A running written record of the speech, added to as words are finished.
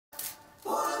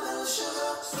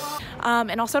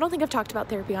And also I don't think I've talked about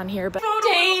therapy on here, but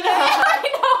Dana! I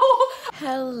know!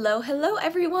 Hello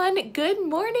everyone, good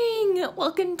morning!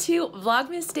 Welcome to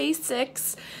Vlogmas Day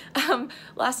 6.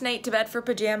 Last night to bed for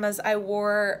pajamas, I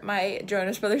wore my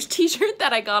Jonas Brothers t-shirt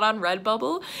that I got on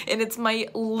Redbubble, and it's my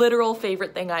literal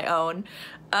favorite thing I own.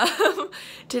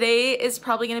 Today is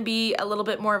probably going to be a little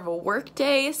bit more of a work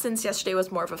day since yesterday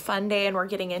was more of a fun day and we're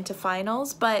getting into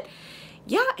finals, but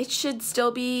yeah, it should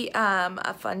still be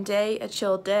a fun day, a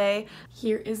chill day.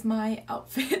 Here is my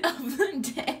outfit of the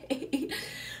day.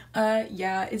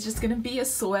 Yeah, it's just gonna be a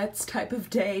sweats type of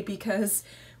day because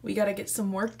we gotta get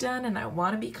some work done and I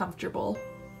want to be comfortable.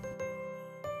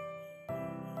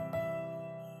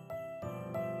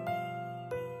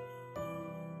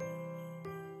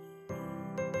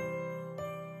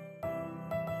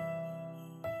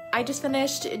 I just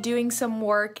finished doing some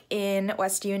work in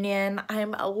West Union.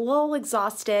 I'm a little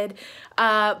exhausted,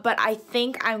 but I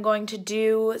think I'm going to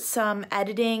do some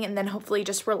editing and then hopefully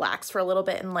just relax for a little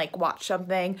bit and like watch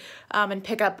something and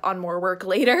pick up on more work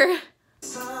later.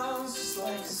 Sounds just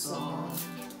like a song.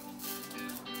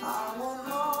 I want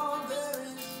more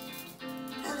berries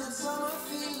and that summer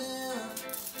feeling.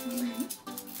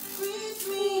 Breathe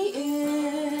me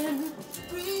in,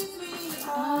 breathe me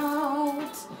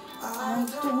out. I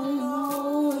don't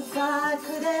know if I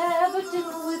could ever do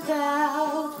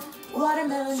without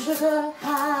watermelon sugar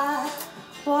high,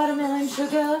 watermelon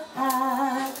sugar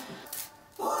high.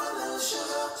 Watermelon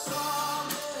sugar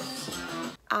strawberries.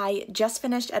 I just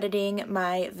finished editing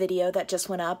my video that just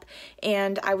went up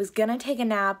and I was gonna take a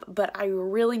nap, but I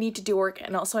really need to do work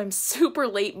and also I'm super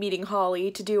late meeting Holly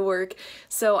to do work,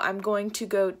 so I'm going to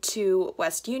go to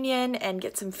West Union and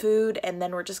get some food and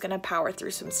then we're just gonna power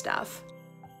through some stuff.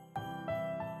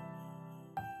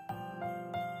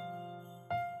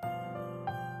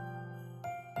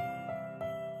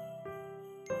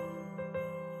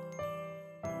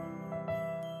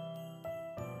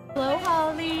 Hello,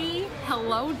 Holly.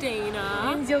 Hello,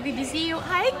 Dana. It's so good to see you.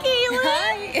 Hi, Kayla.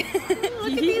 Hi.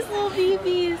 Look at these little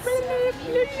babies.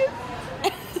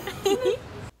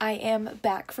 I am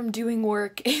back from doing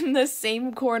work in the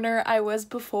same corner I was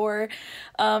before,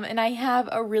 and I have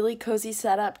a really cozy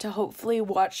setup to hopefully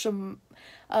watch some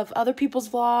of other people's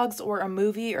vlogs or a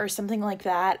movie or something like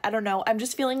that. I don't know. I'm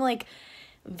just feeling like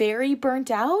very burnt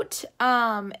out,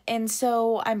 and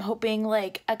so I'm hoping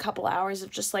like a couple hours of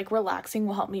just like relaxing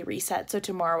will help me reset so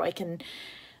tomorrow I can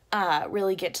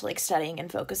really get to like studying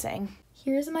and focusing.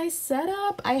 Here's my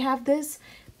setup. I have this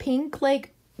pink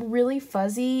like really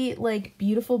fuzzy like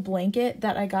beautiful blanket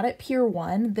that I got at Pier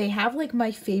 1. They have like my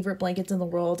favorite blankets in the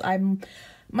world.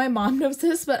 My mom knows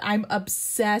this, but I'm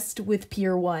obsessed with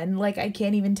Pier 1. Like, I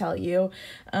can't even tell you.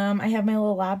 I have my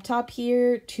little laptop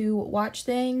here to watch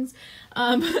things.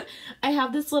 I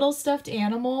have this little stuffed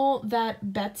animal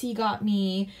that Betsy got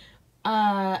me,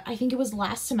 I think it was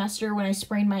last semester when I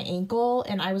sprained my ankle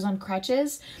and I was on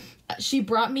crutches. She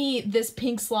brought me this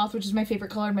pink sloth, which is my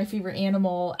favorite color, my favorite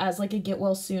animal, as like a get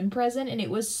well soon present, and it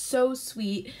was so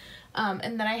sweet.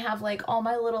 And then I have like all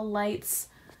my little lights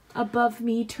above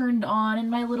me turned on in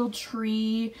my little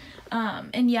tree,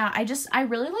 and yeah, I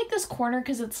really like this corner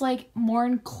because it's like more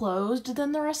enclosed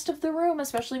than the rest of the room,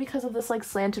 especially because of this like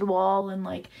slanted wall and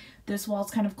like this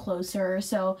wall's kind of closer.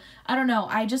 So I don't know,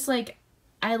 I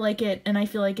like it and I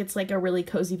feel like it's like a really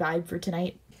cozy vibe for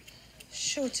tonight.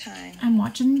 Showtime. I'm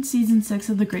watching season 6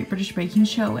 of the Great British Baking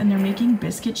Show and they're making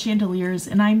biscuit chandeliers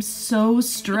and I'm so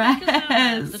stressed.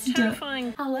 That's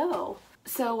terrifying. Hello.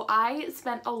 So I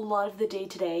spent a lot of the day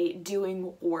today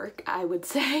doing work, I would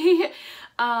say.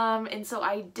 And so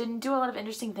I didn't do a lot of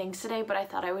interesting things today, but I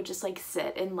thought I would just like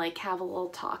sit and like have a little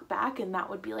talk back and that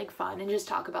would be like fun and just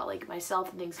talk about like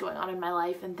myself and things going on in my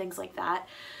life and things like that.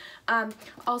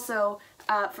 Also,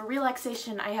 for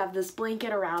relaxation, I have this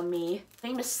blanket around me. My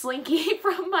name is Slinky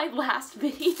from my last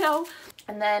video.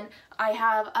 And then I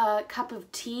have a cup of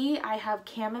tea. I have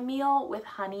chamomile with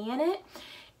honey in it.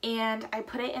 And I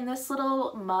put it in this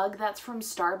little mug that's from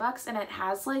Starbucks and it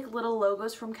has like little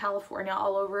logos from California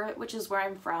all over it, which is where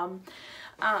I'm from.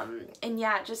 And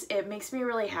yeah, it makes me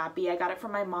really happy. I got it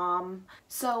from my mom.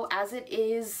 So as it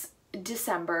is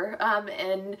December,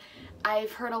 and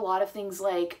I've heard a lot of things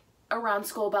like around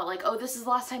school about like, oh, this is the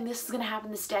last time this is gonna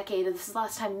happen this decade, or this is the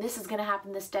last time this is gonna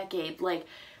happen this decade. Like,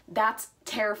 that's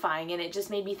terrifying, and it just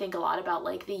made me think a lot about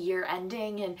like the year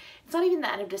ending, and it's not even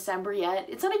the end of December yet.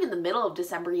 It's not even the middle of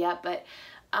December yet, but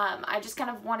I just kind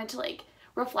of wanted to like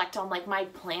reflect on like my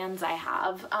plans I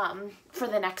have for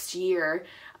the next year,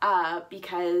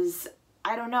 because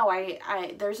I don't know,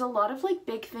 there's a lot of like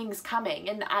big things coming,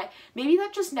 and maybe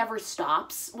that just never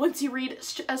stops once you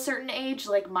reach a certain age,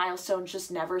 like milestones just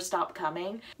never stop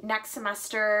coming. Next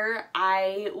semester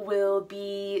I will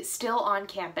be still on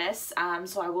campus,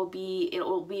 so it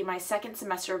will be my second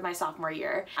semester of my sophomore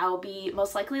year. I will be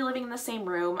most likely living in the same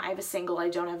room. I have a single, I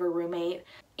don't have a roommate,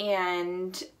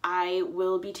 and I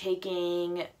will be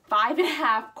taking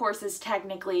 5.5 courses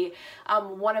technically.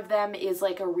 One of them is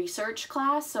like a research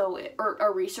class, or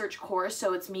a research course,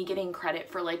 so it's me getting credit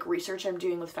for like research I'm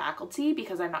doing with faculty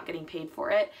because I'm not getting paid for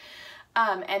it.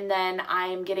 And then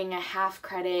I'm getting a half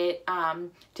credit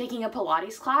taking a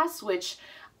Pilates class, which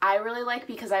I really like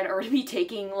because I'd already be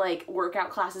taking like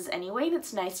workout classes anyway, and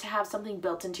it's nice to have something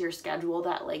built into your schedule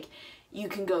that like you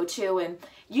can go to. And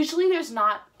usually there's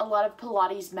not a lot of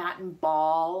Pilates mat and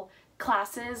ball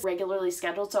classes regularly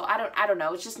scheduled, so I don't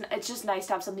know, it's just nice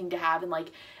to have something to have, and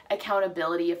like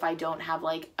accountability if I don't have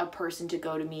like a person to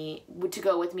go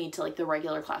with me to like the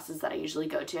regular classes that I usually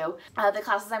go to. The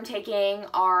classes I'm taking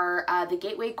are the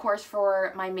Gateway course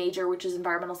for my major, which is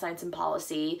environmental science and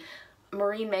policy,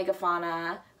 marine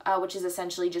megafauna, which is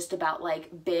essentially just about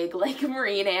like big like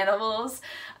marine animals.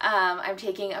 I'm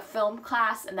taking a film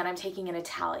class, and then I'm taking an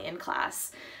Italian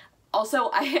class. Also,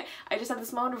 I just had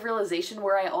this moment of realization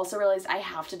where I also realized I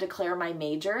have to declare my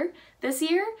major this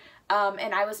year,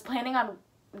 and I was planning on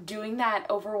doing that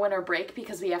over winter break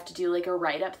because we have to do like a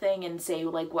write-up thing and say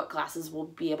like what classes we'll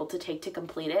be able to take to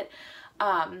complete it.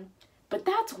 But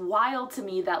that's wild to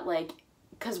me that like,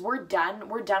 because we're done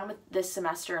with this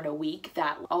semester in a week,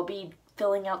 that I'll be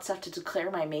filling out stuff to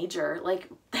declare my major. Like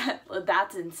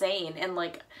that's insane. And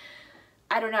like,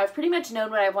 I don't know, I've pretty much known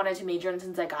what I wanted to major in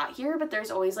since I got here, but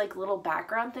there's always like little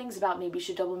background things about maybe you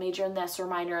should double major in this or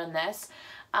minor in this,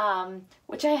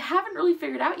 which I haven't really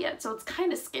figured out yet. So it's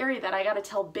kind of scary that I gotta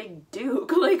tell Big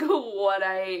Duke like what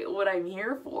I'm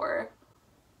here for.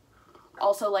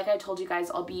 Also, like I told you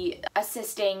guys, I'll be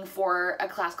assisting for a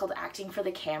class called Acting for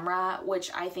the Camera,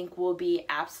 which I think will be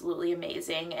absolutely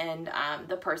amazing. And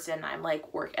the person I'm like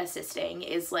assisting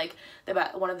is like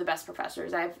one of the best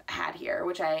professors I've had here,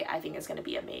 which I think is going to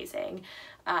be amazing.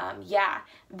 Yeah,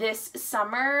 this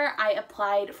summer I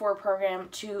applied for a program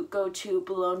to go to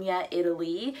Bologna,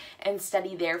 Italy, and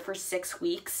study there for 6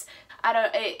 weeks.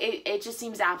 It just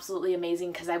seems absolutely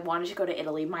amazing because I wanted to go to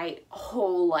Italy my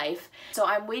whole life. So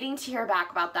I'm waiting to hear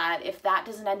back about that. If that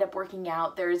doesn't end up working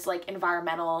out, there's like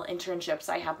environmental internships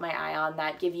I have my eye on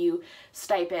that give you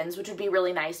stipends, which would be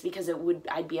really nice because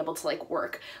I'd be able to like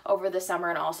work over the summer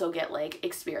and also get like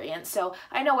experience. So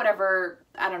I know whatever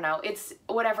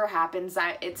happens,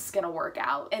 it's gonna work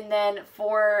out. And then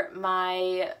for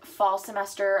my fall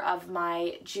semester of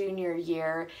my junior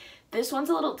year, this one's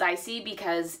a little dicey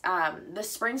because the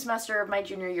spring semester of my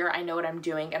junior year, I know what I'm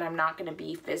doing, and I'm not going to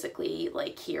be physically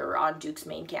like here on Duke's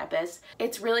main campus.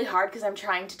 It's really hard because I'm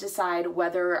trying to decide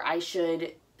whether I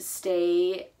should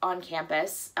stay on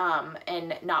campus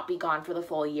and not be gone for the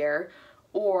full year,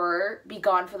 or be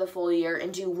gone for the full year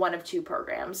and do one of two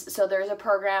programs. So there's a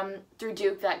program through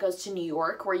Duke that goes to New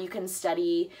York where you can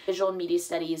study visual and media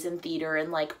studies and theater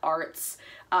and like arts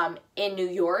in New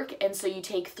York, and so you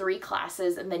take 3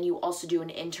 classes and then you also do an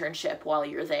internship while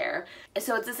you're there.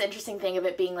 So it's this interesting thing of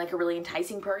it being like a really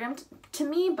enticing program to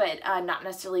me, but not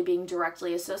necessarily being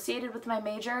directly associated with my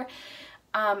major.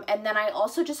 And then I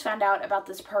also just found out about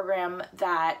this program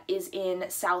that is in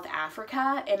South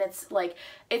Africa, and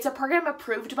it's a program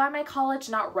approved by my college,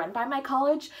 not run by my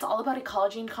college. It's all about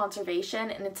ecology and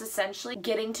conservation, and it's essentially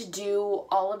getting to do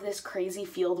all of this crazy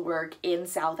field work in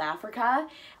South Africa.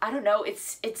 I don't know, it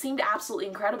seemed absolutely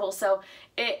incredible. So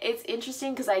it's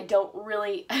interesting because I don't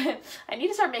really, I need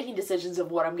to start making decisions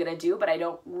of what I'm gonna do, but I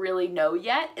don't really know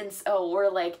yet, and so we're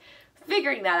like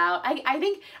figuring that out. I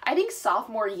think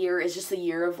sophomore year is just a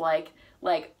year of like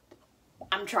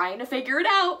I'm trying to figure it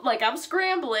out, like I'm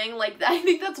scrambling. Like I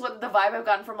think that's what the vibe I've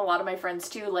gotten from a lot of my friends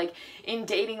too, like in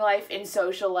dating life, in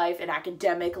social life, in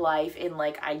academic life, in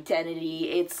like identity.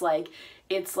 It's like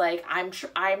I'm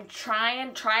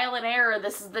trying, trial and error.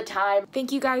 This is the time.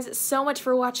 Thank you guys so much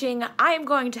for watching. I am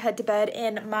going to head to bed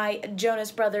in my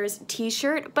Jonas Brothers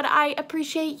t-shirt, but I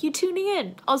appreciate you tuning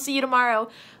in. I'll see you tomorrow.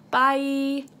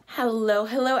 Bye. Hello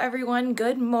everyone.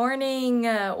 Good morning.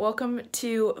 Welcome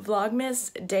to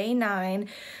Vlogmas Day 9.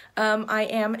 I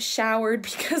am showered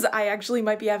because I actually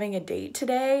might be having a date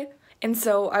today. and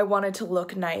so I wanted to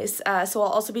look nice. So I'll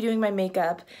also be doing my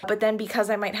makeup, but then because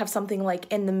I might have something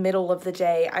like in the middle of the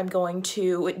day, I'm going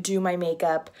to do my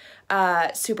makeup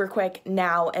super quick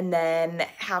now and then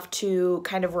have to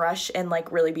kind of rush and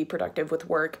like really be productive with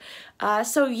work.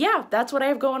 So yeah, that's what I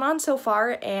have going on so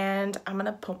far, and I'm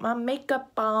gonna put my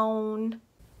makeup on.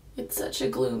 It's such a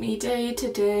gloomy day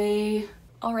today.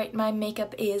 All right, my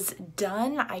makeup is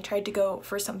done. I tried to go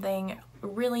for something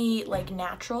really like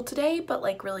natural today, but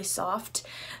like really soft.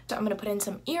 So I'm gonna put in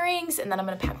some earrings and then I'm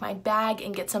gonna pack my bag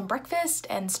and get some breakfast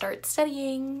and start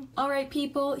studying. All right,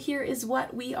 people, here is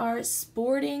what we are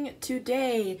sporting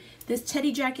today. This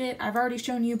teddy jacket, I've already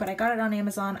shown you, but I got it on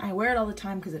Amazon. I wear it all the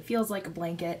time because it feels like a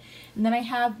blanket. And then I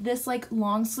have this like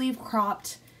long sleeve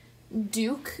cropped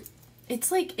Duke. It's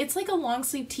like a long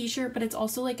sleeve t-shirt, but it's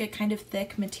also like a kind of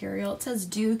thick material. It says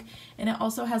Duke, and it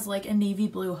also has like a navy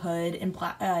blue hood and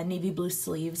navy blue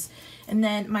sleeves. And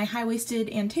then my high-waisted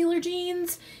and Taylor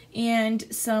jeans and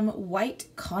some white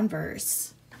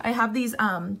Converse. I have these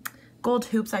gold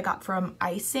hoops I got from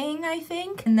Icing, I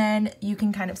think. And then you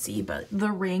can kind of see, but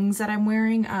the rings that I'm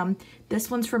wearing, this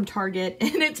one's from Target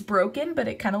and it's broken, but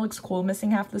it kind of looks cool,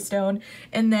 missing half the stone.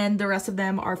 And then the rest of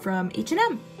them are from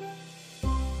H&M.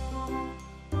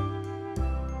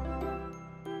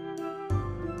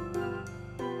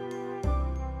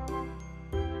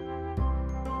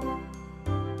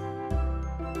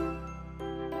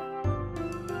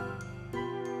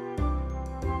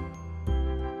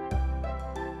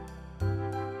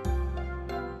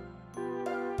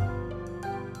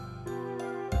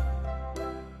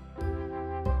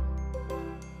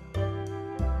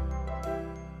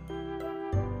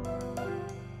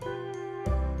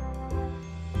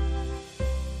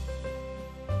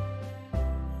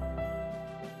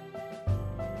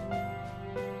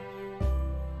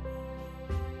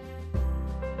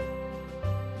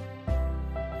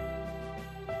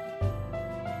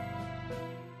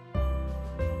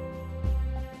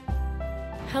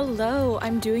 Hello,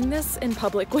 I'm doing this in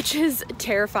public, which is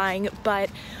terrifying, but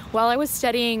while I was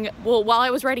studying, well, while I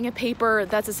was writing a paper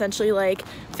that's essentially like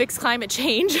fix climate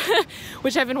change,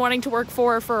 which I've been wanting to work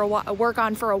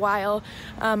on for a while,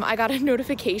 I got a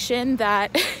notification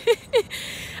that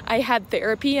I had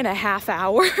therapy in a half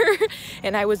hour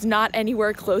and I was not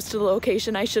anywhere close to the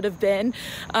location I should have been.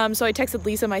 So I texted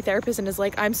Lisa, my therapist, and is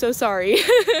like, I'm so sorry,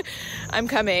 I'm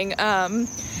coming.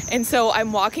 And so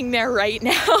I'm walking there right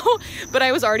now, but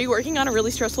I was already working on a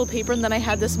really stressful paper, and then I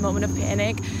had this moment of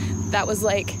panic that was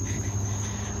like,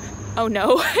 oh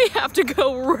no, I have to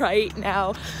go right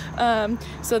now.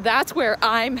 So that's where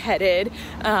I'm headed.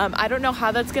 I don't know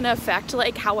how that's gonna affect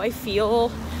like how I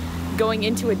feel going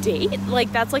into a date.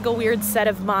 Like that's like a weird set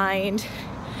of mind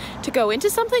to go into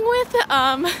something with.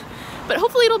 But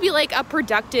hopefully it'll be like a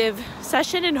productive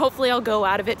session and hopefully I'll go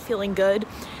out of it feeling good.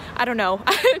 I don't know.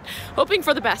 Hoping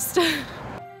for the best.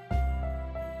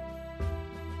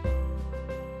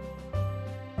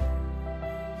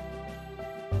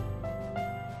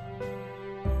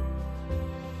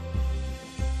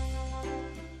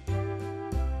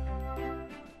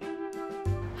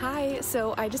 Hi,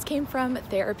 so I just came from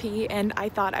therapy and I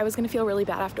thought I was gonna feel really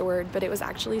bad afterward, but it was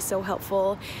actually so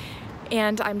helpful.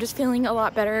 And I'm just feeling a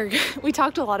lot better. We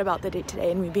talked a lot about the date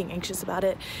today and me being anxious about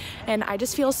it. And I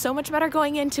just feel so much better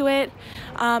going into it.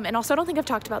 And also I don't think I've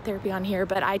talked about therapy on here,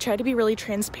 but I try to be really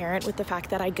transparent with the fact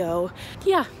that I go.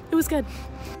 Yeah, it was good.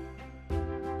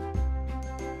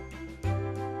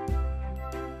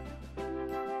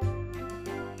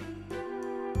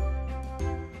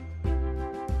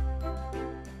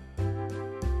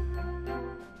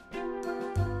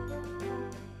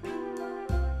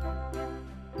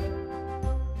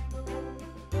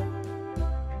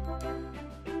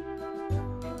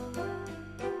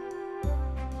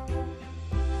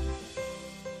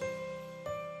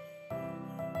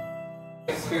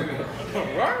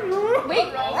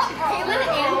 Wait, Kaylin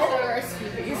and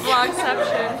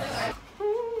Vlogception.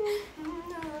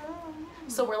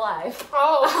 So we're live.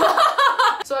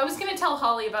 Oh. So I was gonna tell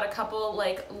Holly about a couple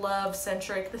like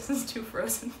love-centric, this is too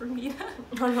frozen for me.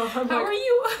 How are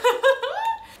you?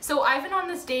 So I've been on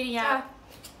this dating app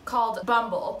called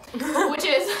Bumble, which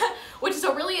is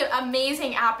a really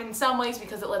amazing app in some ways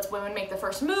because it lets women make the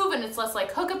first move and it's less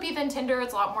like hookup-y than Tinder.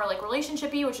 It's a lot more like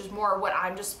relationship-y, which is more what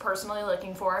I'm just personally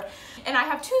looking for. And I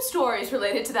have two stories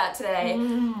related to that today.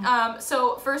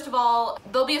 So first of all,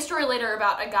 there'll be a story later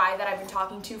about a guy that I've been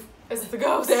talking to. Is it the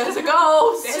ghost? There's a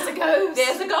ghost. There's a ghost.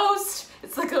 There's a ghost.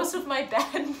 It's the ghost of my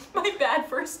bad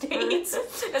first dates.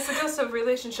 It's the ghost of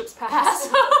relationships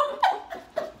past.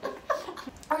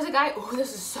 There's a guy, oh,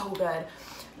 this is so good.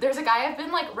 there's a guy I've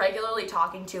been like regularly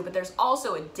talking to, but there's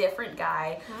also a different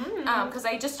guy. Because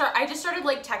I just started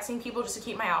like texting people just to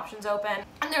keep my options open.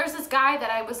 And there was this guy that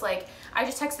I was like, I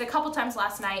just texted a couple times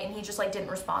last night, and he just like didn't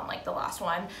respond like the last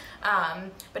one.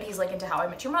 But he's like into How I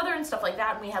Met Your Mother and stuff like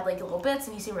that, and we had like little bits,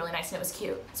 and he seemed really nice and it was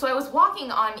cute. So I was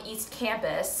walking on East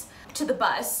Campus to the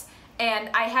bus, and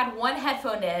I had one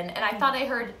headphone in, and I thought I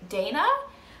heard Dana.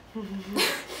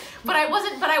 but I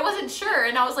wasn't sure,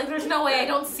 and I was like, there's no way, I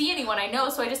don't see anyone I know,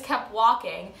 so I just kept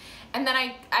walking. And then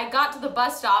I got to the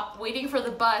bus stop waiting for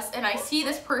the bus, and I see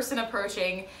this person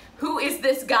approaching. Who is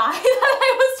this guy that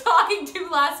I was talking to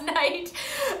last night?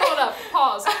 Hold up,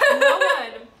 pause. No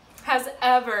one has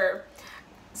ever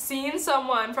seen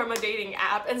someone from a dating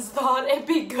app and thought it'd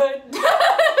be good.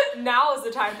 Now is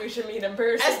the time we should meet in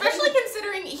person. Especially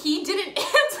considering he didn't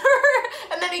answer,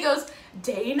 and then he goes,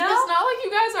 Dana? It's not like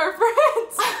you guys are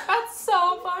friends. That's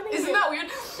so funny. Isn't that weird?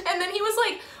 And then he was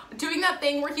like doing that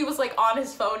thing where he was like on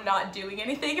his phone not doing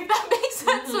anything, if that makes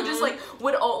sense. So just like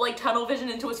would like tunnel vision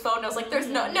into his phone. And I was like, there's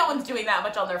no one's doing that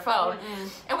much on their phone.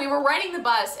 And we were riding the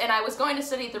bus, and I was going to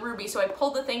study at the Ruby, so I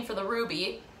pulled the thing for the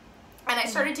Ruby, and I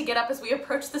started to get up as we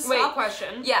approached the stop. Wait,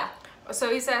 question. Yeah. So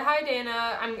he said, hi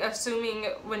Dana, I'm assuming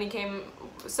when he came,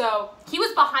 so. He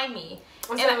was behind me.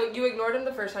 So you ignored him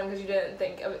the first time because you didn't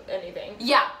think of anything.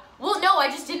 Yeah. Well, no, I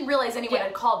just didn't realize anyone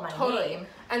had called my name.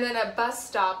 And then at bus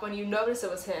stop, when you noticed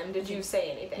it was him, did you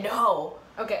say anything? No.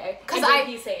 Okay. Because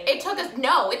he say anything?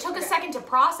 It took a second to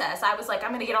process. I was like,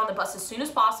 I'm gonna get on the bus as soon as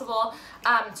possible.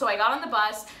 So I got on the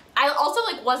bus. I also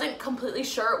like wasn't completely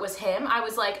sure it was him. I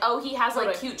was like, oh, he has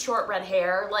like cute short red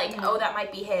hair. Like, oh, that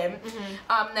might be him.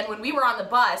 Then when we were on the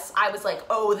bus, I was like,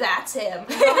 oh, that's him.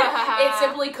 It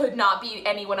simply could not be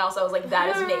anyone else. I was like,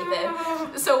 that is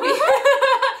Nathan.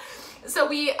 So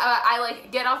I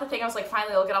like get off the thing. I was like,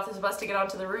 finally, I'll get off this bus to get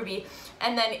onto the Ruby.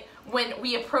 And then when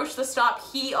we approach the stop,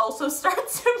 he also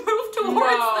starts to move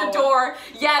towards the door.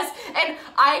 Yes, and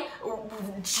I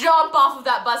jump off of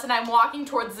that bus, and I'm walking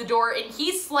towards the door, and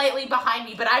he's slightly behind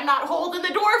me, but I'm not holding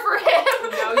the door for him.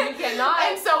 No, you cannot.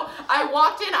 And so I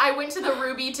walked in. I went to the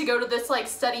Ruby to go to this like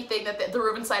study thing, that the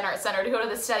Rubenstein Art Center, to go to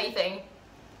the study thing.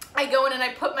 I go in and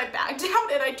I put my bag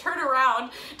down, and I turn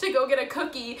around to go get a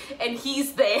cookie, and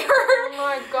he's there. Oh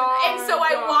my god. And so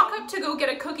I walk up to go get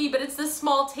a cookie, but it's this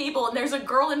small table, and there's a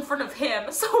girl in front of him.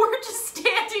 So we're just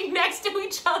standing next to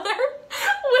each other,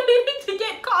 waiting to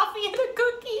get coffee and a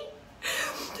cookie.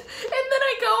 And then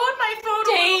I go on my phone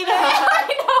Dana.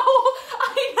 I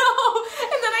know.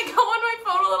 And then I go on my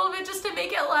phone a little bit just to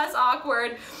make it less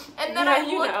awkward. And then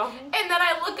and then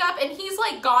I look up, and he's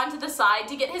like gone to the side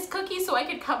to get his cookie so I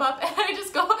could come up, and I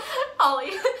just go,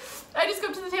 Holly, I just go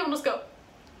up to the table and just go, and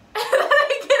then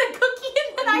I get a cookie,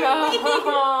 and then I leave.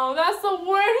 No, that's the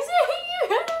worst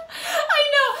thing. I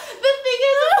know. The thing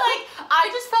is, like, I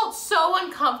just felt so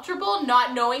uncomfortable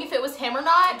not knowing if it was him or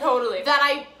not. Totally.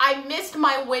 That I missed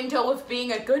my window of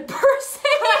being a good person.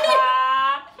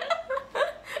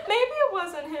 Maybe it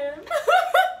wasn't him.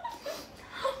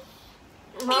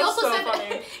 He also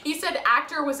said, he said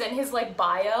actor was in his like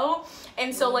bio,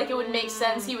 and so like it would make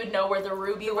sense he would know where the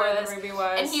Ruby was.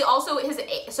 And he also his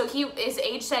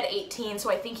age said 18,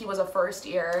 so I think he was a first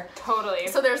year. Totally.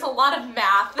 So there's a lot of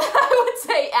math that I would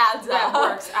say adds up. That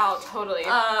works out totally.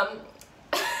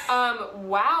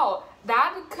 Wow,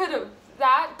 that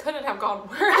couldn't have gone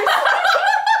worse.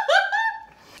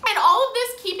 And all of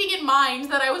this keeping in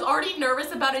mind that I was already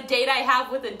nervous about a date I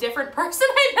have with a different person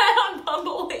I met on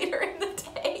Bumble later in the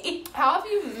day. How have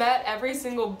you met every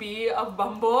single bee of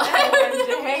Bumble in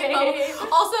one day?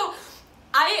 Also,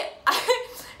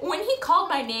 when he called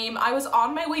my name, I was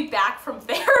on my way back from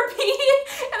therapy,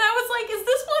 and I was like, is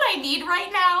this what I need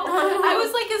right now? I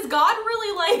was like, is God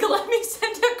really like, let me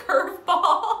send a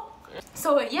curveball?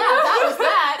 So yeah, that was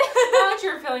that. Now that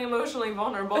you're feeling emotionally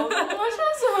vulnerable,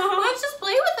 let's just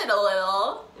play with it a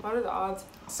little. What are the odds?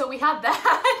 So we had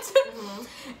that.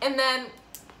 And then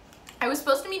I was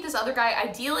supposed to meet this other guy,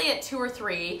 ideally at 2 or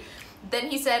 3. Then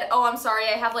he said, oh, I'm sorry,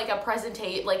 I have like a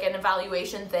like an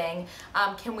evaluation thing.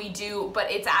 Can we do, but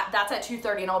that's at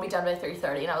 2:30, and I'll be done by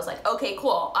 3:30. And I was like, okay,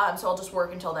 cool. So I'll just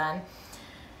work until then.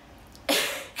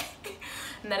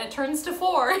 And then it turns to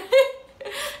 4.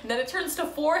 And then it turns to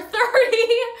 4:30.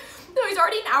 So he's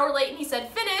already an hour late, and he said,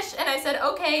 finish. And I said,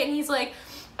 okay. And he's like,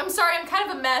 I'm sorry, I'm kind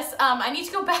of a mess. I need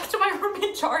to go back to my room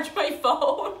and charge my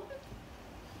phone.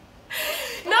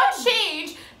 Not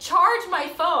change, charge my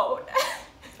phone.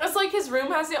 It's like his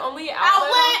room has the only outlet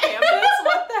on campus?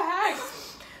 What the heck?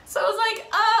 So I was like,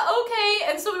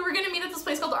 okay. And so we were going to meet at this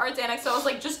place called the Arts Annex. So I was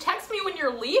like, just text me when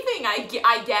you're leaving, I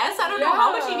guess. I don't know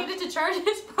how much he needed to charge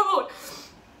his phone.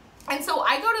 And so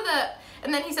I go to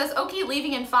And then he says, okay,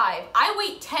 leaving in 5. I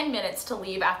wait 10 minutes to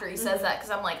leave after he says that, because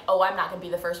I'm like, oh, I'm not going to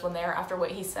be the first one there after what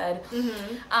he said.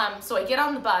 So I get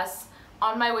on the bus,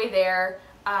 on my way there,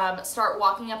 start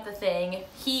walking up the thing.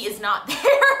 He is not there,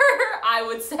 I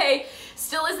would say.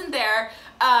 Still isn't there.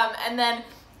 And then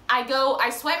I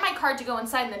swipe my card to go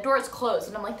inside, and the door is closed.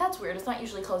 And I'm like, that's weird. It's not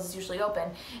usually closed. It's usually open.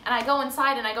 And I go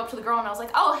inside, and I go up to the girl, and I was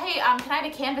like, oh, hey, can I have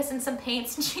a canvas and some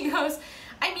paints? And she goes,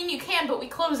 I mean, you can, but we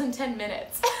close in 10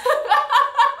 minutes.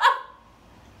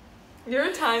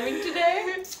 Your timing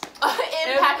today?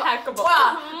 Impeccable.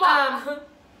 Well,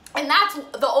 and that's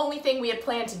the only thing we had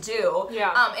planned to do.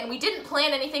 Yeah. And we didn't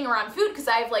plan anything around food because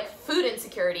I have like food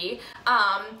insecurity.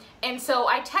 And so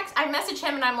I message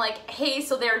him and I'm like, hey,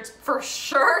 so they're for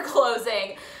sure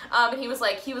closing. And he was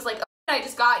like, oh, I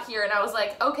just got here. And I was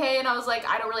like, okay. And I was like,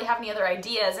 I don't really have any other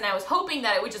ideas. And I was hoping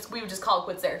that we would just call it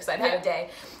quits there because I'd had a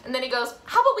day. And then he goes,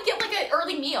 how about we get like an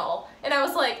early meal? And I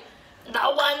was like, the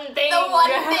one thing I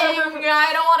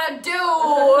don't want to do.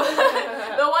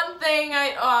 The one thing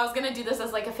I was gonna do this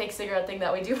as like a fake cigarette thing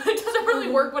that we do, but it doesn't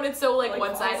really work when it's so like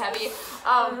one side heavy.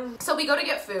 So we go to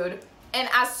get food, and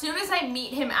as soon as I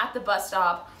meet him at the bus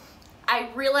stop, I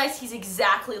realize he's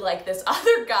exactly like this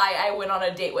other guy I went on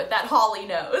a date with, that Holly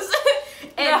knows.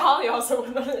 And yeah, Holly also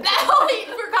went on a date. That Holly,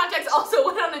 for context, also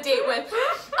went on a date with.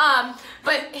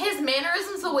 But his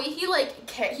mannerisms, the way he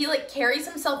carries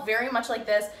himself very much like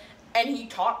this. And he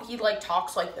talks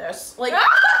like this, like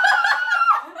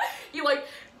he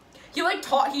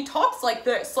talks like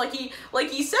this, like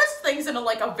he says things in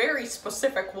a very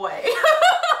specific way.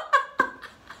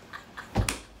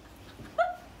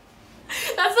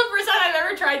 That's the first time I've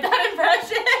ever tried that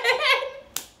impression.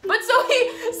 But so he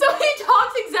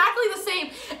talks exactly the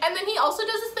same, and then he also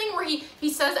does this thing where he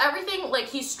says everything like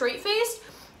he's straight faced,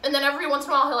 and then every once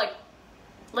in a while he'll like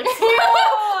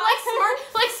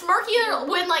smirk either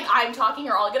when like I'm talking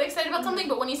or I'll get excited about something,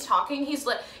 but when he's talking, he's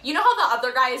like, you know how the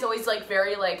other guy is always like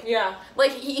very like, yeah,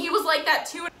 like he was like that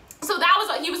too. So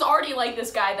he was already like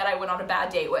this guy that I went on a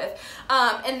bad date with.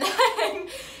 And then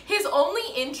his only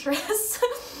interests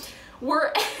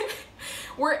were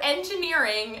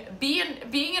engineering,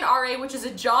 being an RA, which is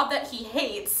a job that he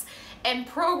hates, and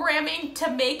programming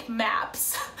to make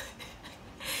maps.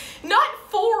 Not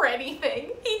for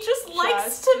anything. He just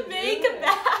likes to make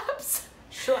maps.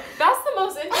 Sure. That's the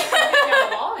most interesting thing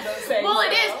out of all of those things. Well,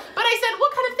 it is. But I said,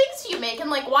 what kind of things do you make? And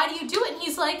like, why do you do it? And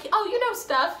he's like, oh, you know,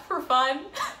 stuff for fun.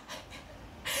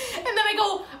 And then I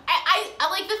go, I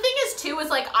like, the thing is too, is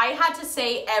like, I had to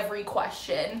say every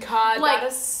question. God, like, that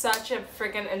is such a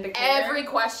freaking indicator. Every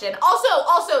question.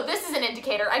 Also, this is an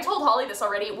indicator. I told Holly this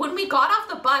already. When we got off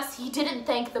the bus, he didn't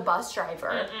thank the bus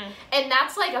driver. And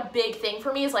that's like a big thing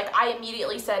for me, is like, I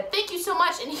immediately said, thank you so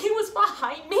much. And he was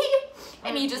behind me.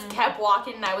 And he just kept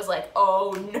walking, and I was like,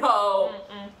 oh no.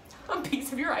 A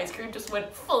piece of your ice cream just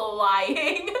went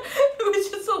flying. It was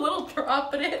just a little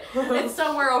drop, but it's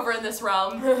somewhere over in this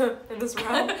realm. In this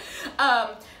realm.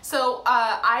 So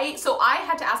I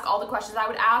had to ask all the questions I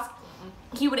would ask.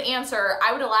 He would answer.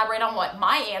 I would elaborate on what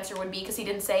my answer would be, because he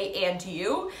didn't say "and to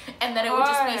you," and then it would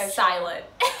just be silent.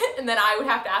 And then I would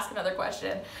have to ask another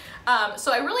question.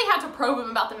 So I really had to probe him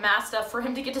about the math stuff for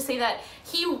him to get to say that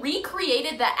he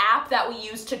recreated the app that we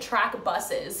used to track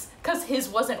buses because his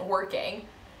wasn't working.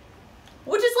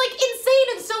 Which is like insane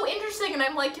and so interesting, and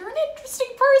I'm like, you're an interesting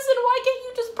person, why can't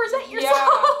you just present yourself?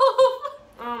 Yeah.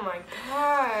 Oh my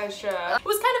gosh. It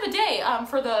was kind of a day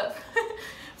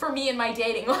for me and my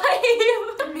dating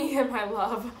life. Me and my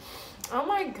love. Oh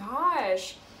my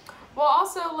gosh. Well,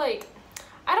 also, like,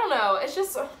 I don't know, it's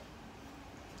just, are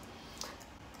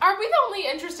we the only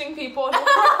interesting people in the world?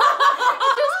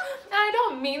 I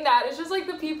don't mean that, it's just like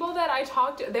the people that I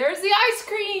talk to. There's the ice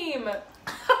cream!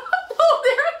 Oh,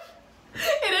 there.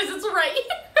 It is, it's right here.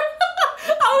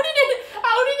 How did it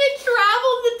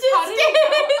travel the distance? How did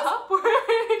it go upward?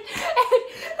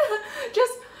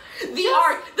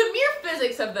 The mere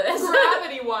physics of this.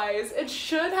 Gravity-wise, it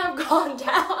should have gone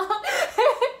down.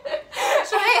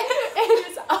 It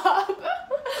is up.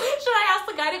 Should I ask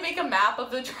the guy to make a map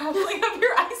of the traveling of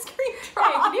your ice cream truck?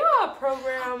 Hey, can you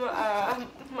program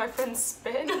my friend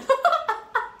Spin?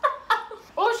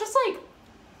 Well, it's just like,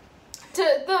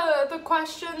 the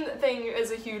question thing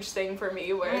is a huge thing for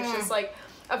me, where it's just like,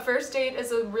 a first date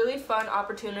is a really fun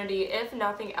opportunity, if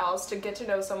nothing else, to get to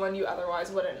know someone you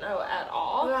otherwise wouldn't know at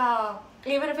all. Yeah.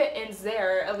 Even if it ends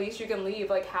there, at least you can leave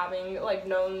like having like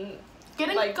known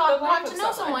got to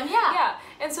know someone, yeah. Yeah,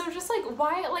 and so just like,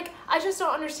 why, like, I just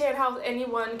don't understand how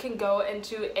anyone can go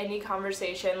into any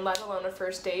conversation, let alone a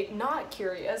first date, not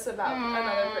curious about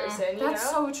another person, you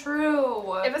That's know? so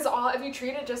true. If you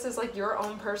treat it just as like your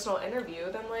own personal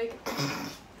interview, then like,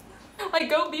 like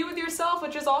go be with yourself,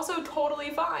 which is also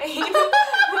totally fine. Like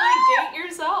date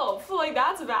yourself, like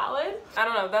that's valid. I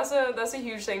don't know. That's a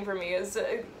huge thing for me is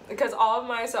because all of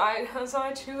my so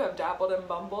I too have dabbled in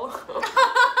Bumble.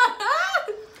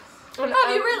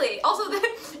 Have you really? Also,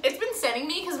 it's been sending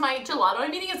me because my gelato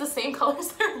I'm eating is the same color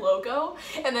as their logo,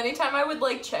 and anytime I would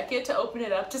like check it to open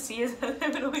it up to see it, I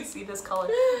would always see this color.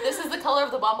 This is the color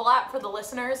of the Bumble app for the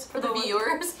listeners, for the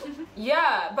viewers.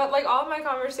 Yeah, but like all of my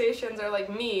conversations are like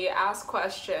me, ask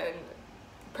question,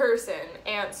 person,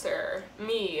 answer,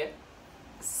 me,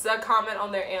 a comment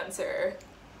on their answer,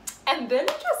 and then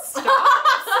it just stops.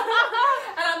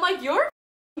 And I'm like, your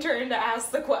turn to ask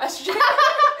the question.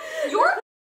 Your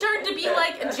turn to be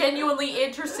like genuinely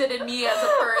interested in me as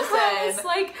a person. I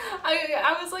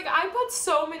was like, I put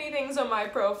so many things on my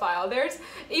profile. There's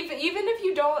even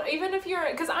if you're,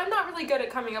 because I'm not really good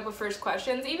at coming up with first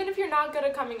questions. Even if you're not good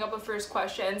at coming up with first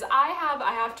questions, I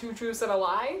have 2 truths and a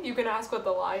lie. You can ask what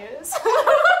the lie is.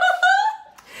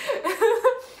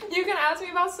 You can ask me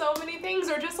about so many things,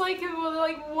 or just like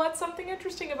what's something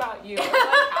interesting about you? Or, like,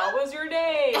 how was your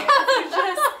day?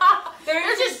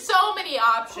 There's just so many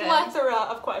options. Plethora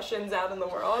of questions out in the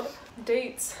world.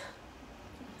 Dates.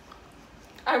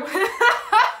 And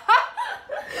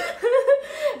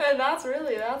that's the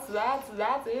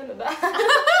end of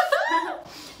that.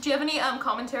 Do you have any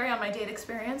commentary on my date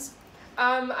experience?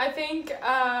 I think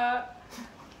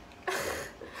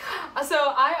so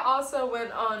I also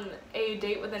went on a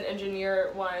date with an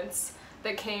engineer once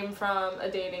that came from a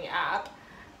dating app,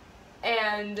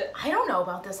 and I don't know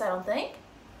about this, I don't think.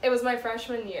 it was my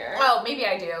freshman year. Oh, maybe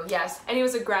I do, yes. And he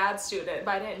was a grad student,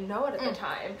 but I didn't know it at the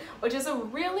time, which is a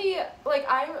really, like,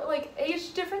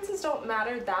 age differences don't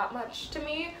matter that much to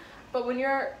me, but when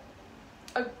you're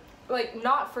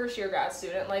not first year grad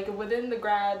student, like within the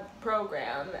grad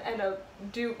program and a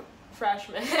Duke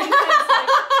freshman, it's like,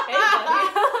 hey buddy,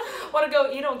 want to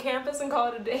go eat on campus and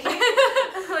call it a day?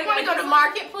 Like, want to go to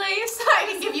Marketplace? I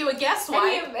can give you a guest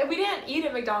swipe. We didn't eat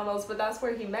at McDonald's, but that's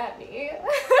where he met me.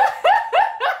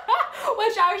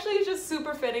 Which actually is just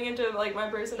super fitting into like my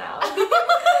personality.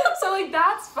 So like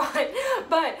that's fine.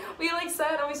 But we like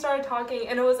sat and we started talking,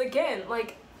 and it was again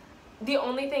like the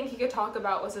only thing he could talk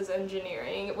about was his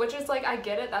engineering, which is like, I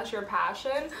get it, that's your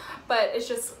passion, but it's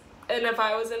just, and if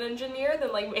I was an engineer,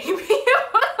 then like maybe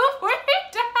it would have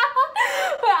worked out.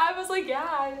 But I was like,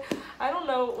 yeah, I don't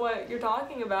know what you're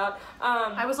talking about.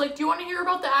 I was like, do you want to hear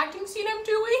about the acting scene I'm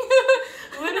doing?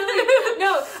 Literally,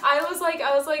 no, I was like,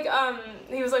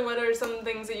 he was like, what are some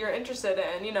things that you're interested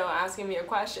in, you know, asking me a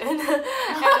question. And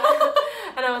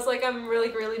I was like, I'm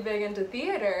really, really big into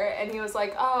theater. And he was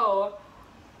like, oh,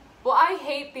 well, I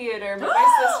hate theater, but my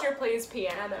sister plays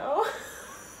piano.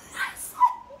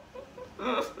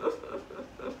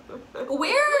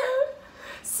 Where?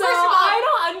 So I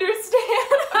don't understand.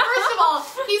 First of all,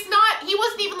 he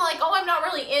wasn't even like, oh, I'm not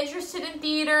really interested in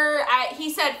theater.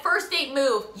 He said, first date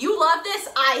move. You love this?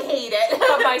 I hate it.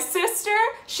 But my sister,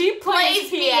 she plays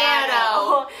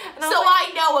piano. So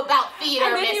I know about theater,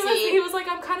 and then Missy. he was like,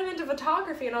 I'm kind of into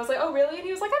photography. And I was like, oh, really? And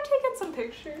he was like, I've taken some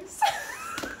pictures.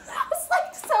 I was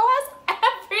like, so has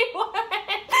everyone.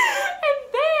 And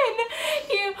then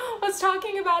he was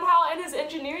talking about how in his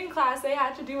engineering class they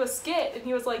had to do a skit, and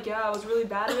he was like, yeah, I was really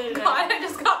bad at it. God, I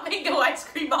just got mango ice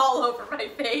cream all over my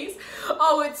face.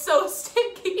 Oh, it's so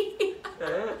sticky.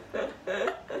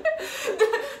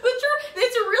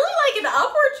 It's really like an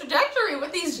upward trajectory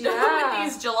with these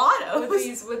gelatos.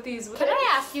 With these. Can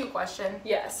I ask you a question?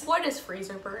 Yes. What is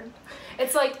freezer burn?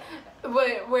 It's like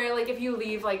where like if you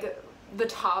leave like the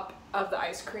top of the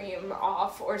ice cream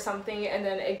off or something, and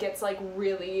then it gets like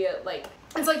really like,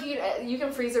 it's like you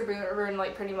can freezer burn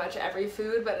like pretty much every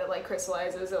food, but it like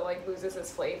crystallizes, it like loses its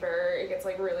flavor, it gets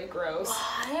like really gross.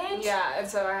 What? Yeah, and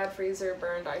so I had freezer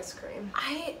burned ice cream.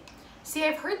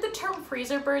 I've heard the term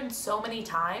freezer burn so many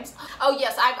times. Oh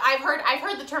yes, I've heard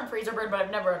the term freezer burn, but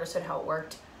I've never understood how it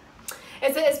worked.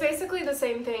 It's basically the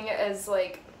same thing as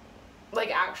like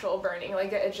actual burning.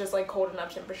 Like it's just like cold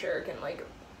enough temperature can like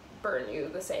burn you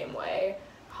the same way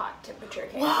hot temperature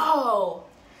can. Whoa!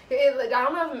 I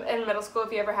don't know if in middle school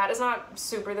if you ever had, it's not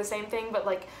super the same thing, but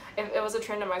like if it was a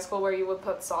trend in my school where you would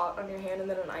put salt on your hand and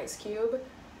then an ice cube,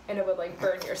 and it would like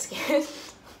burn your skin.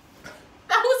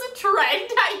 That was a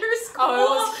trend at your school? Oh, it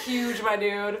was huge, my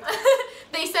dude.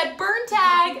 They said burn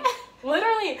tag.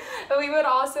 Literally, we would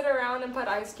all sit around and put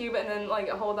ice cube and then like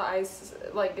hold the ice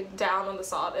like down on the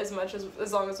salt as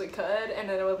long as we could, and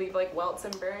then it would leave like welts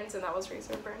and burns, and that was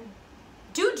freezer burn.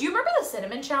 Dude, do you remember the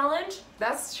cinnamon challenge?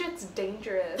 That shit's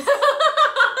dangerous.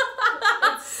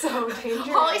 It's so dangerous.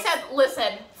 Holly said,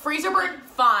 listen, freezer burn,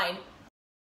 fine.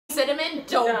 Cinnamon,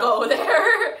 don't No. go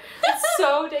there. It's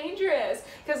so dangerous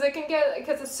because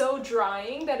it's so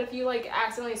drying that if you like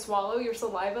accidentally swallow, your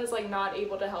saliva is like not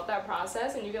able to help that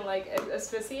process, and you can like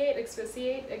asphyxiate.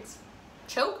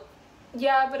 Choke?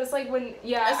 Yeah, but it's like when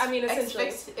I mean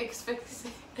essentially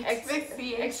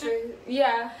Asphyxiation.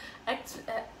 Yeah.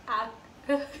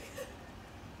 This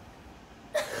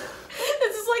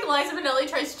is like Liza Minnelli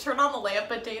tries to turn on the lamp,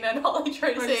 but Dana and Holly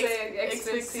try to say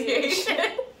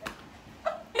asphyxiation.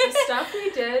 The stuff we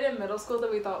did in middle school that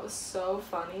we thought was so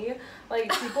funny, like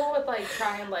people would like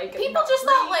try and like People just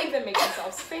thought like and make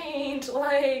themselves faint,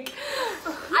 like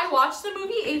I watched the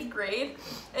movie 8th grade,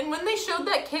 and when they showed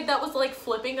that kid that was like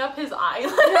flipping up his eyelid, I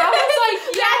was like,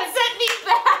 that sent me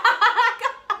back.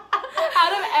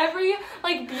 out of every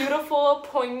like beautiful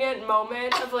poignant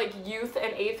moment of like youth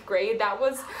in 8th grade, it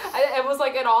was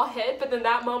like it all hit, but then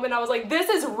that moment I was like, this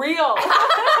is real.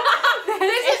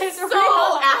 This is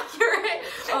so accurate.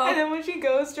 And then when she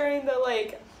goes during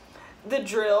the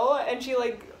drill and she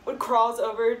like crawls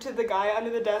over to the guy under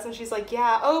the desk and she's like,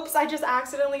 yeah, oops, I just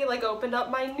accidentally like opened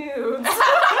up my nudes.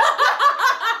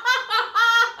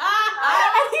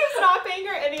 And he's not paying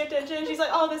her any attention. She's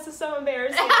like, oh, this is so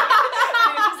embarrassing. And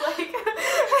he's just like,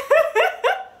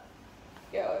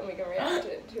 yo, and we can react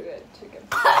to it together.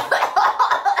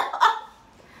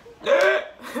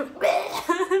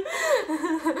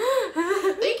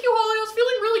 Thank you, Holly. I was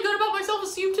feeling really good about my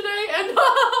self-esteem today, and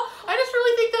I just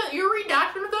really think that your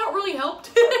reenactment of that really helped.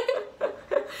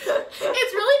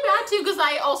 It's really bad too, because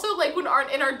I also like when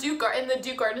in the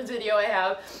Duke Gardens video I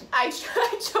have, I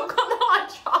choke on the hot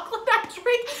chocolate I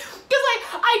drink because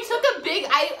I took a big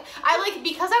I like,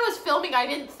 because I was filming, I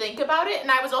didn't think about it,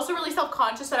 and I was also really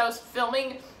self-conscious that I was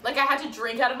filming, like I had to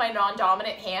drink out of my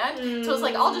non-dominant hand, so I was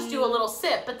like, I'll just do a little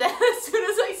sip, but then as soon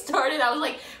as I started, I was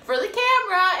like, for the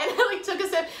camera, and I like took a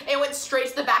sip, and it went straight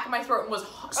to the back of my throat and was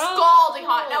scalding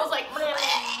hot, and I was like,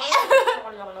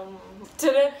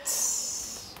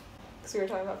 because we were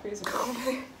talking about freezing cold.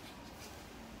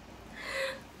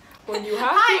 When you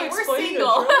have Hi, to we're explain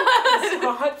single. the truth, it's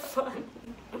not fun.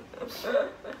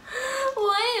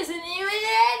 Why isn't you a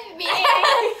lesbian?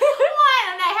 Why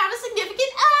don't I have a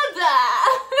significant other?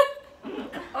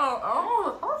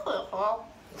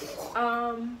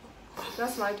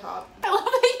 That's my top. I love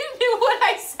that you knew what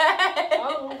I said.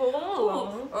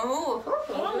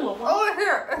 Oh,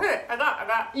 here, I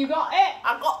got. You got it.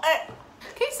 I got it.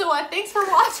 Okay, so thanks for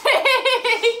watching.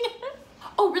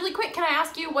 Oh, really quick, can I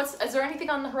ask you, is there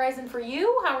anything on the horizon for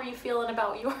you? How are you feeling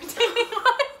about your dating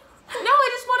life? No, I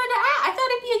just wanted to ask. I thought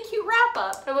it'd be a cute wrap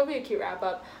up. That would be a cute wrap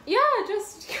up. Yeah,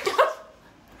 just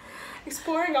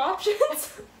exploring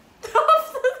options.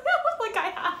 Like I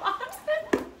have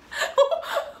options.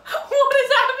 What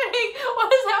is happening?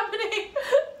 What is happening?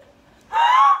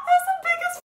 That's the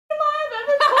biggest lie I've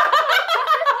ever done.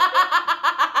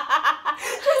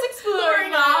 Just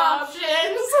exploring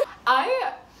options.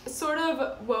 I sort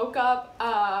of woke up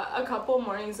a couple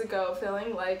mornings ago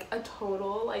feeling like a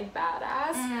total like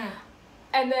badass.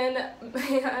 And then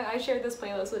I shared this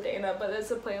playlist with Dana, but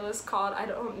it's a playlist called I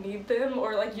Don't Need Them,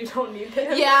 or like You Don't Need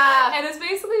Them. Yeah. And it's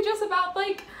basically just about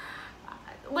like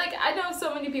I know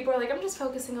so many people are like, I'm just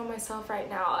focusing on myself right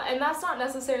now, and that's not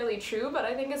necessarily true, but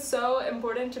I think it's so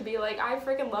important to be like, I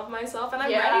freaking love myself and I'm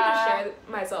ready to share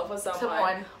myself with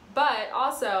someone. But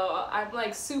also, I'm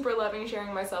like super loving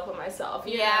sharing myself with myself.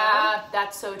 You know?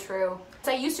 That's so true.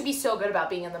 I used to be so good about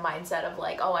being in the mindset of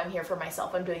like, oh, I'm here for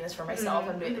myself, I'm doing this for myself,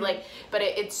 I'm doing like, but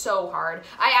it's so hard.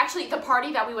 I actually, the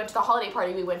party that we went to, the holiday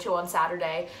party we went to on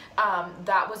Saturday,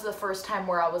 that was the first time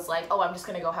where I was like, oh, I'm just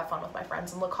gonna go have fun with my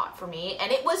friends and look hot for me,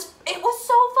 and it was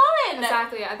so fun.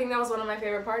 Exactly. I think that was one of my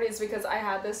favorite parties because I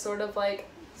had this sort of like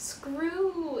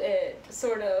screw it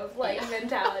sort of like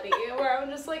mentality where I'm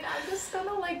just like, I'm just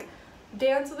gonna like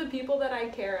dance with the people that I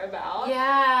care about.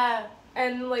 Yeah.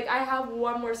 And like I have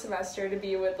one more semester to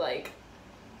be with like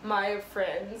my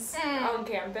friends on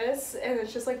campus, and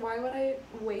it's just like, why would I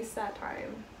waste that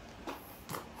time?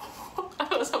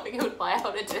 I was hoping it would fly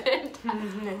out, it didn't. So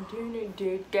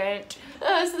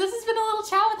this has been a little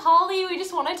chat with Holly. We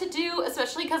just wanted to do,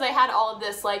 especially because I had all of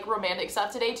this like romantic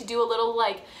stuff today, to do a little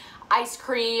like ice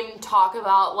cream talk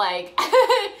about like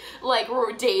like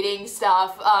dating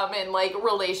stuff and like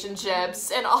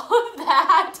relationships and all of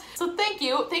that. So thank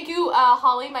you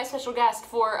Holly, my special guest,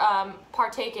 for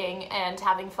partaking and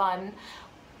having fun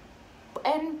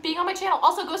and being on my channel.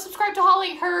 Also, go subscribe to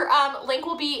Holly. Her link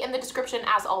will be in the description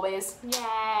as always.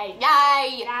 Yay!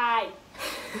 Yay! Yay!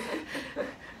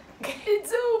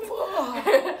 It's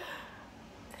over.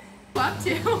 Up to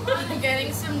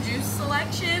Getting some juice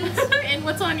selections. and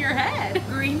what's on your head?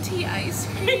 Green tea ice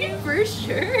cream for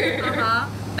sure. Uh-huh.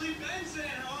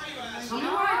 You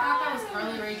know what I thought that was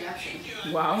Carly Rae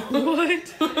Jepsen? Wow.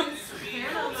 What?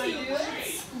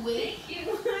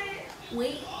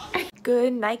 Wait.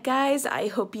 Good night, guys. I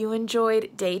hope you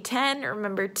enjoyed day 10.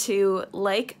 Remember to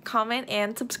like, comment,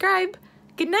 and subscribe.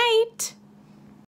 Good night.